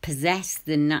possess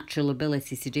the natural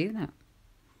ability to do that.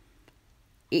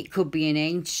 It could be an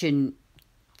ancient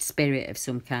spirit of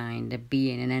some kind, a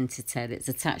being, an entity that's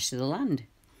attached to the land.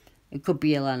 It could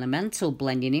be an elemental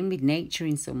blending in with nature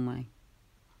in some way.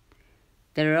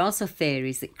 There are also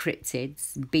theories that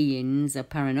cryptids, beings, or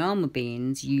paranormal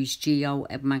beings use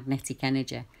geomagnetic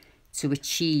energy to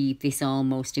achieve this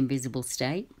almost invisible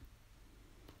state.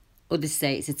 Others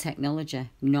say it's a technology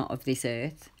not of this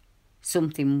earth,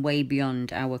 something way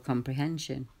beyond our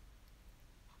comprehension.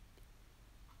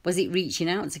 Was it reaching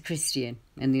out to Christian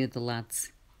and the other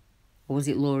lads, or was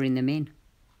it luring them in?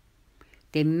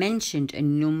 They mentioned a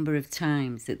number of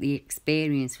times that the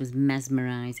experience was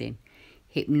mesmerising,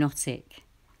 hypnotic,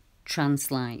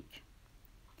 trance-like.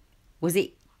 Was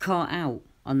it caught out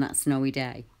on that snowy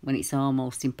day when it's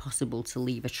almost impossible to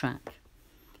leave a track?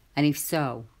 And if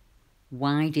so,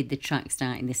 why did the track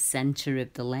start in the centre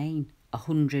of the lane,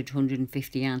 100,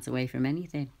 150 yards away from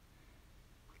anything?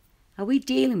 Are we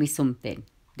dealing with something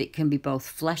that can be both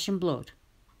flesh and blood,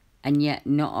 and yet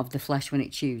not of the flesh when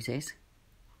it chooses?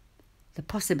 The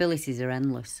possibilities are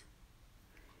endless.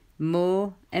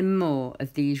 More and more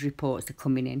of these reports are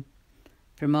coming in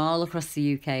from all across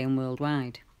the UK and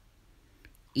worldwide.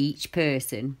 Each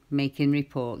person making a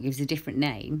report gives a different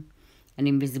name: an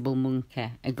invisible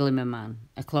monkey, a glimmer man,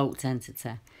 a cloaked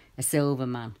entity, a silver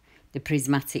man, the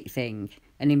prismatic thing,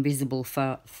 an invisible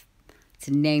fourth,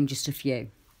 to name just a few.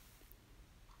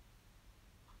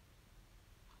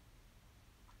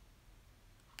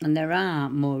 And there are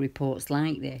more reports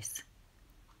like this.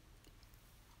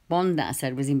 One that I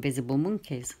said was invisible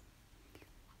monkeys.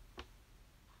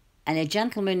 And a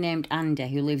gentleman named Andy,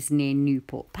 who lives near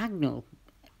Newport Pagnell,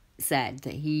 said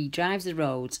that he drives the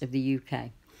roads of the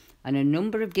UK. On a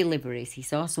number of deliveries, he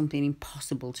saw something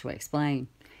impossible to explain.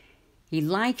 He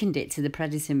likened it to the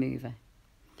Predator movie.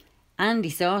 Andy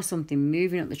saw something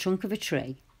moving up the trunk of a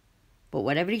tree, but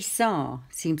whatever he saw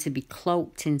seemed to be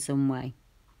cloaked in some way.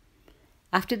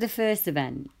 After the first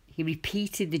event, he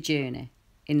repeated the journey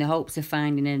in the hopes of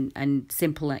finding a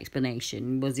simple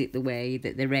explanation. Was it the way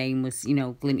that the rain was,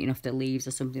 glinting off the leaves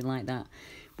or something like that?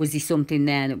 Was there something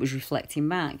there that was reflecting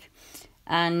back?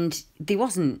 And there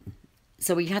wasn't.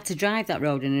 So he had to drive that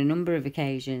road on a number of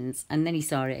occasions, and then he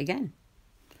saw it again.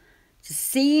 So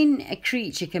seeing a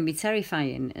creature can be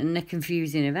terrifying and a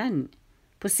confusing event,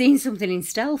 but seeing something in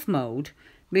stealth mode,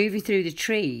 moving through the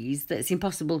trees that's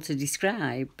impossible to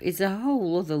describe, is a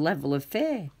whole other level of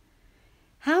fear.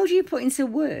 How do you put into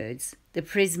words the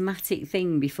prismatic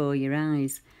thing before your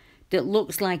eyes that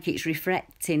looks like it's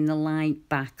reflecting the light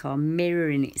back or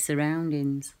mirroring its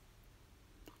surroundings?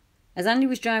 As Andy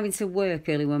was driving to work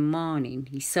early one morning,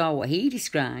 he saw what he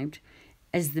described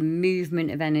as the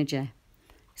movement of energy,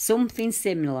 something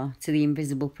similar to the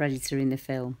invisible predator in the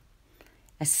film.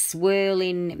 a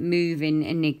swirling, moving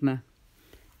enigma.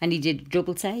 And he did a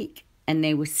double take, and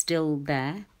they were still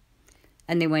there.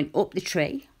 And they went up the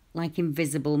tree like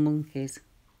invisible monkeys.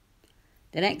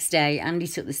 The next day, Andy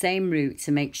took the same route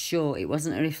to make sure it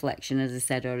wasn't a reflection, as I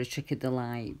said, or a trick of the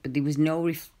light. But there was no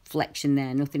reflection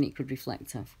there, nothing it could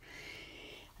reflect off.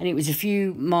 And it was a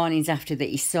few mornings after that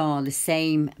he saw the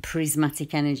same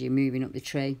prismatic energy moving up the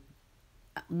tree.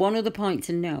 One other point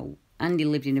to note, Andy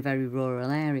lived in a very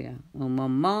rural area. And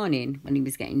one morning, when he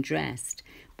was getting dressed,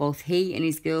 both he and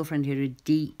his girlfriend heard a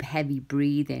deep, heavy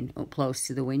breathing up close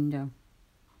to the window.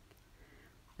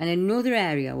 And another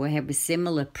area where I have a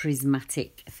similar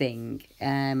prismatic thing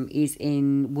is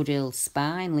in Woodhill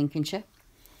Spa in Lincolnshire.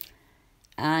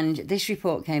 And this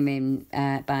report came in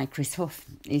by Chris Huff.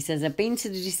 He says, I've been to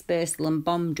the dispersal and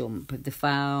bomb dump of the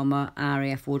former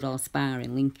RAF Woodhill Spa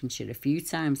in Lincolnshire a few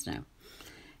times now.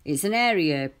 It's an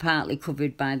area partly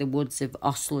covered by the woods of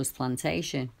Ostler's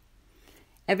plantation.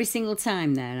 Every single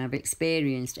time there, I've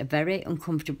experienced a very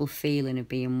uncomfortable feeling of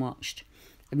being watched,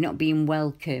 of not being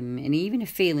welcome, and even a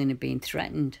feeling of being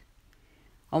threatened.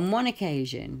 On one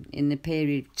occasion, in the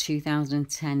period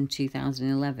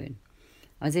 2010-2011,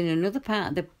 I was in another part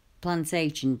of the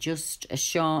plantation just a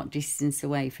short distance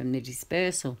away from the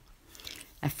dispersal.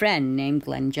 A friend named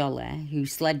Glenn Jolly, who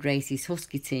sled races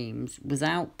husky teams, was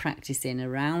out practising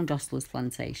around Ostler's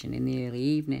plantation in the early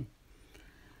evening.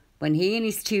 When he and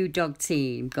his 2-dog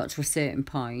team got to a certain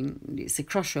point, it's a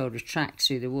crossroad of tracks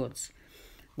through the woods,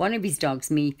 one of his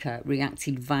dogs, Mika,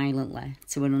 reacted violently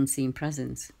to an unseen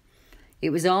presence. It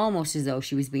was almost as though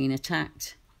she was being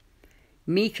attacked.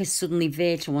 Mika suddenly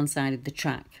veered to one side of the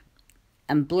track,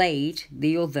 and Blade,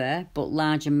 the other but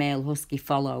larger male husky,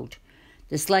 followed.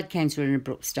 The sled came to an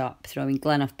abrupt stop, throwing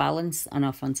Glenn off balance and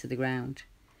off onto the ground.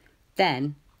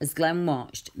 Then, as Glenn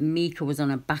watched, Mika was on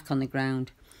her back on the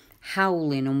ground,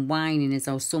 howling and whining as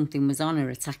though something was on her,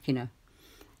 attacking her.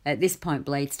 At this point,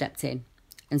 Blade stepped in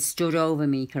and stood over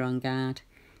Mika on guard.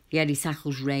 He had his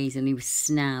hackles raised and he was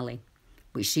snarling,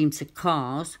 which seemed to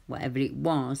cause, whatever it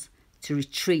was, to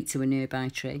retreat to a nearby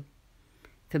tree.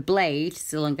 For Blade,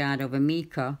 still on guard over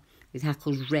Mika, with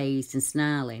hackles raised and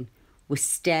snarling, was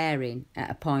staring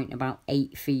at a point about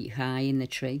 8 feet high in the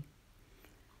tree.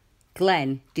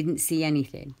 Glenn didn't see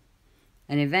anything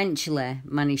and eventually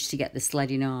managed to get the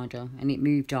sled in order, and it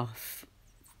moved off,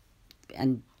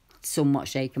 and somewhat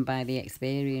shaken by the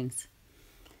experience.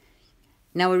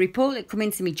 Now, a report that came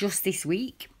into me just this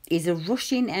week is a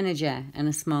rushing energy and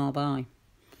a small boy.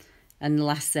 And the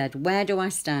lass said, where do I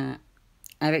start?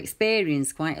 I've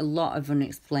experienced quite a lot of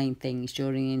unexplained things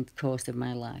during the course of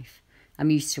my life. I'm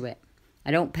used to it.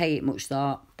 I don't pay it much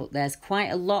thought, but there's quite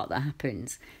a lot that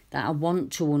happens that I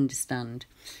want to understand,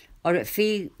 or at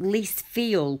least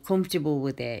feel comfortable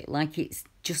with it, like it's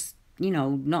just,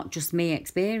 not just me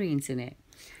experiencing it.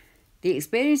 The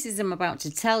experiences I'm about to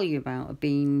tell you about are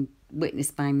being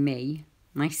witnessed by me,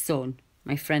 my son,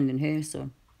 my friend and her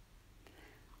son.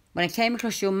 When I came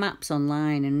across your maps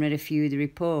online and read a few of the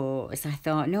reports, I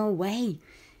thought, no way,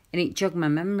 and it jogged my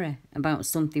memory about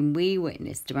something we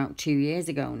witnessed about 2 years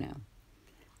ago now.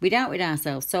 We doubted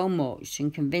ourselves so much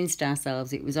and convinced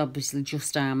ourselves it was obviously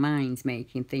just our minds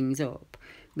making things up.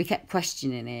 We kept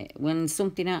questioning it. When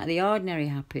something out of the ordinary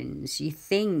happens, you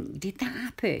think, did that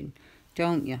happen?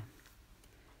 Don't you?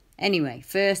 Anyway,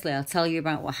 firstly, I'll tell you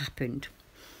about what happened.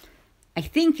 I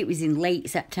think it was in late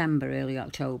September, early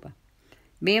October.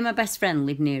 Me and my best friend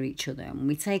live near each other, and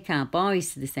we take our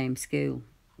boys to the same school.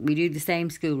 We do the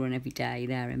same school run every day,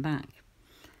 there and back.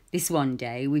 This one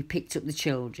day, we picked up the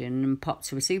children and popped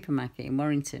to a supermarket in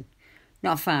Warrington,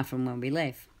 not far from where we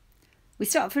live. We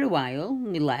stopped for a while,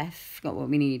 we left, got what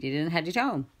we needed and headed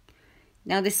home.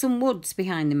 Now, there's some woods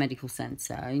behind the medical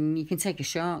centre and you can take a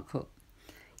shortcut.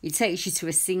 It takes you to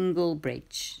a single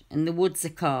bridge, and the woods are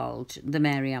called the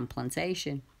Mary Ann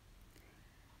Plantation.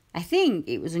 I think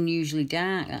it was unusually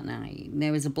dark that night.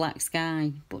 There was a black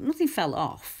sky, but nothing fell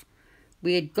off.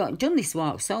 We had done this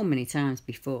walk so many times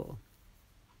before.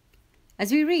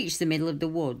 As we reached the middle of the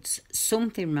woods,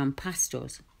 something ran past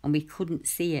us and we couldn't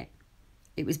see it.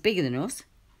 It was bigger than us.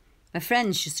 My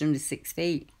friend's just under 6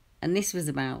 feet, and this was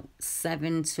about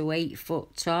 7 to 8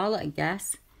 foot tall, I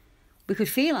guess. We could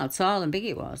feel how tall and big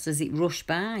it was as it rushed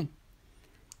by.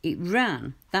 It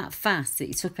ran that fast that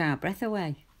it took our breath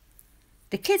away.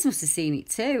 The kids must have seen it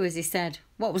too, as he said,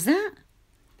 "What was that?"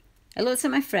 I looked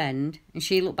at my friend and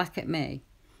she looked back at me,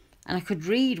 and I could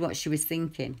read what she was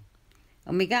thinking.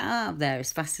 And we got out of there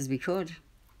as fast as we could.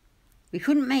 We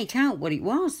couldn't make out what it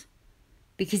was,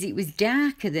 because it was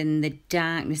darker than the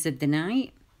darkness of the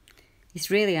night.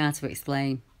 It's really hard to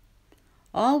explain.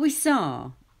 All we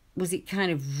saw was it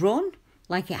kind of run,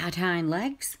 like it had hind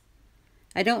legs.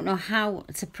 I don't know how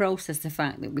to process the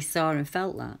fact that we saw and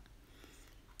felt that.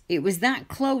 It was that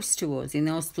close to us in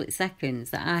those split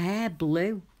seconds that our hair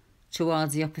blew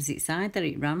towards the opposite side that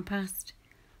it ran past.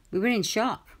 We were in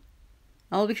shock.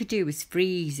 All we could do was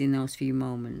freeze in those few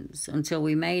moments until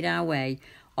we made our way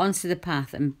onto the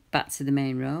path and back to the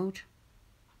main road.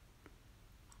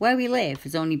 Where we live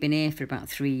has only been here for about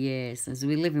 3 years, as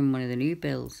we live in one of the new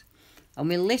builds, and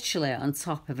we're literally on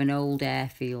top of an old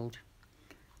airfield.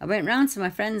 I went round to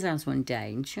my friend's house one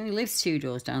day, and she only lives 2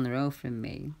 doors down the road from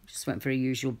me. Just went for a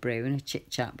usual brew and a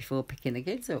chit-chat before picking the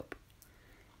kids up.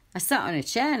 I sat on a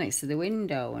chair next to the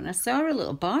window, and I saw a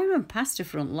little boy run past the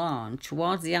front lawn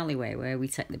towards the alleyway where we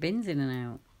take the bins in and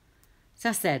out. So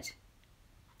I said,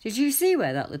 "Did you see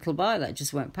where that little boy that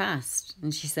just went past?"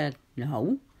 And she said,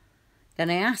 "No." Then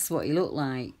I asked what he looked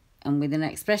like, and with an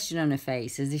expression on her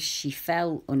face as if she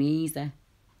felt uneasy.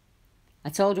 I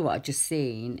told her what I'd just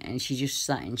seen, and she just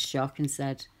sat in shock and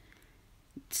said,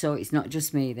 "So it's not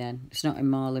just me then? It's not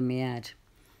in all in my head?"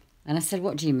 And I said,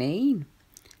 "What do you mean?"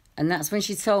 And that's when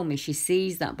she told me she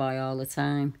sees that boy all the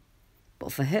time.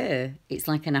 But for her, it's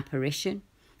like an apparition,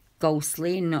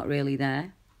 ghostly and not really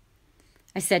there.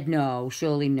 I said, "No,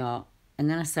 surely not." And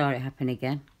then I saw it happen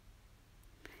again.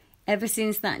 Ever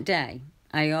since that day,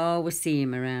 I always see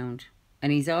him around,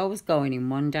 and he's always going in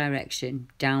one direction,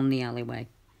 down the alleyway.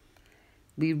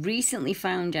 We recently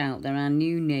found out that our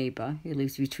new neighbour, who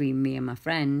lives between me and my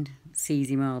friend, sees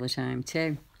him all the time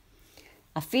too.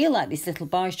 I feel like this little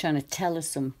boy's trying to tell us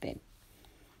something.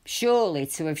 Surely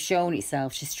to have shown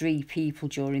itself to 3 people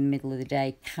during the middle of the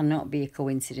day cannot be a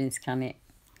coincidence, can it?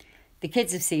 The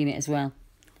kids have seen it as well,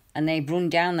 and they've run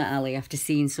down that alley after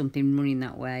seeing something running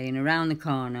that way and around the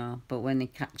corner, but when they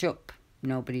catch up,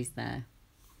 nobody's there.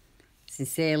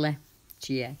 Sincerely,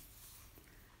 Gia.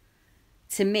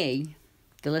 To me,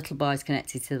 the little boy's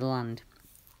connected to the land,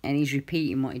 and he's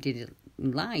repeating what he did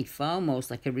in life,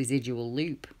 almost like a residual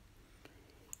loop.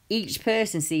 Each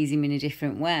person sees him in a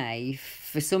different way.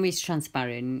 For some he's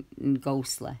transparent and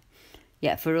ghostly,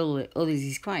 yet for others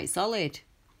he's quite solid.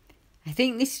 I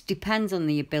think this depends on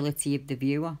the ability of the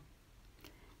viewer.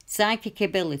 Psychic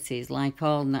abilities, like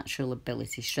all natural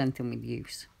abilities, strengthen with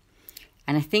use.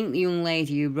 And I think the young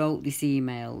lady who wrote this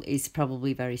email is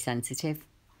probably very sensitive.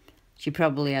 She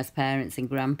probably has parents and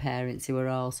grandparents who are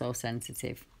also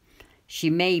sensitive. She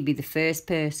may be the first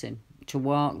person to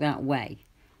walk that way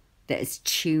that has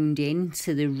tuned in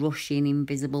to the rushing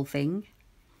invisible thing.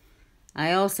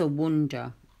 I also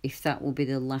wonder if that will be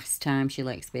the last time she'll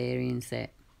experience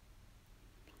it.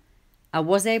 I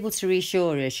was able to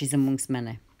reassure her she's amongst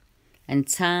many, and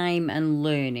time and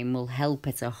learning will help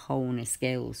her to hone her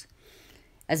skills.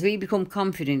 As we become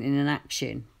confident in an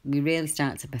action, we really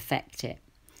start to perfect it.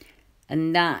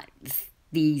 And that's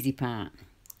the easy part.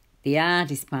 The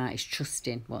hardest part is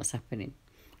trusting what's happening.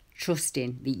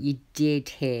 Trusting that you did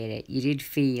hear it, you did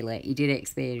feel it, you did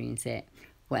experience it,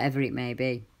 whatever it may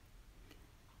be.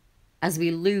 As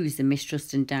we lose the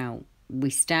mistrust and doubt, we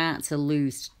start to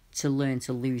learn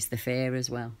to lose the fear as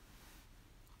well.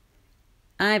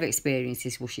 I've experienced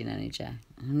this whooshing energy.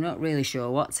 I'm not really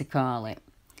sure what to call it.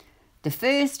 The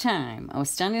first time I was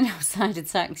standing outside a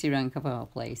taxi rank of all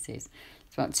places.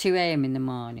 It's about 2 a.m. in the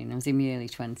morning. I was in my early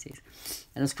 20s.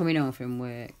 And I was coming home from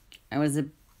work. I was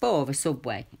above a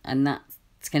subway, and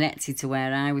that's connected to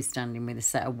where I was standing with a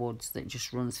set of woods that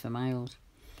just runs for miles.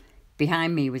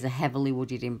 Behind me was a heavily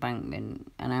wooded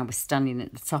embankment, and I was standing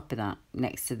at the top of that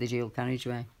next to the dual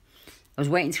carriageway. I was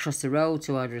waiting to cross the road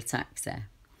to order a taxi.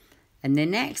 And the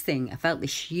next thing, I felt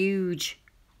this huge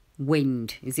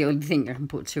wind, is the only thing I can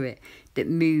put to it, that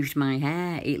moved my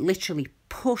hair. It literally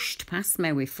pushed past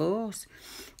me with force.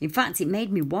 In fact, it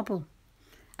made me wobble.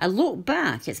 I looked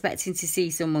back, expecting to see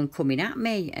someone coming at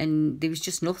me, and there was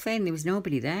just nothing. There was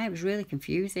nobody there. It was really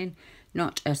confusing.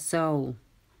 Not a soul.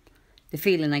 The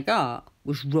feeling I got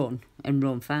was run, and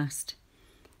run fast.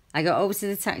 I got over to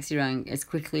the taxi rank as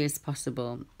quickly as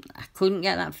possible. I couldn't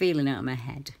get that feeling out of my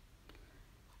head.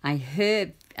 I'd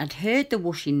heard the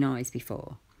whooshing noise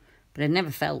before, but I'd never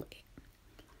felt it.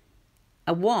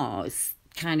 I was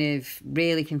kind of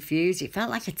really confused. It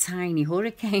felt like a tiny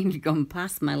hurricane had gone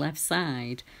past my left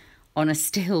side on a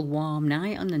still warm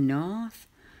night on the north.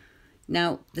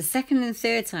 Now, the second and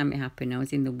third time it happened, I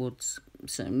was in the woods,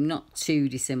 so not too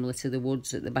dissimilar to the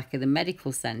woods at the back of the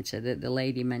medical centre that the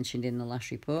lady mentioned in the last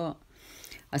report.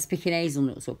 I was picking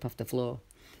hazelnuts up off the floor.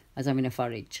 I was having a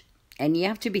forage. And you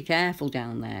have to be careful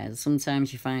down there.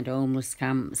 Sometimes you find homeless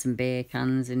camps and beer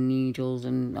cans and needles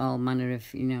and all manner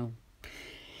of,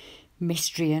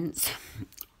 miscreants.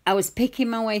 I was picking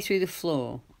my way through the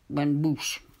floor when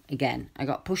whoosh, again. I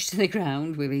got pushed to the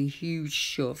ground with a huge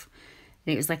shove.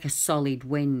 And it was like a solid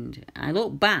wind. I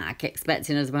looked back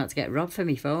expecting I was about to get robbed for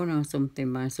my phone or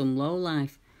something by some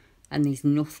lowlife. And there's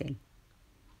nothing.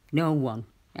 No one.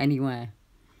 Anywhere.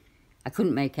 I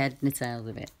couldn't make head nor tails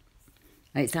of it.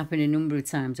 It's happened a number of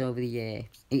times over the year.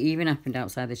 It even happened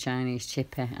outside the Chinese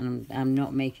chipper, and I'm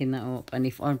not making that up. And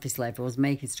if I was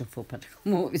making stuff up, I'd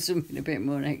come up with something a bit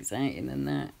more exciting than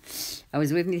that. I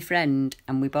was with my friend,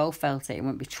 and we both felt it. It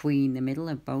went between the middle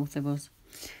of both of us.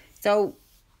 So,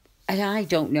 and I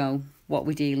don't know what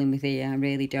we're dealing with here. I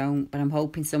really don't, but I'm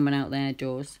hoping someone out there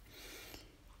does.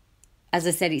 As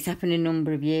I said, it's happened a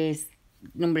number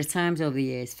of times over the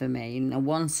years for me, and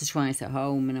once or twice at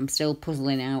home, and I'm still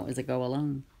puzzling out as I go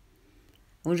along.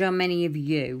 I wonder how many of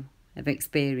you have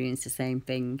experienced the same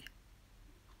thing.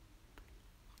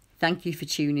 Thank you for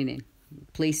tuning in.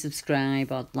 Please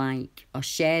subscribe or like or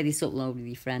share this upload with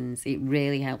your friends. It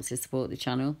really helps to support the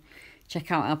channel.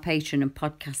 Check out our Patreon and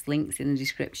podcast links in the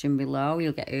description below.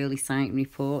 You'll get early sighting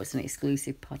reports and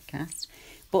exclusive podcasts.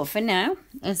 But for now,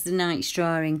 as the night's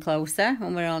drawing closer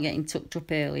and we're all getting tucked up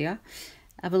earlier,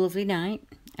 have a lovely night,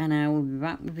 and I will be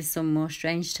back with some more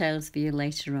strange tales for you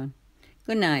later on.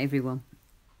 Good night, everyone.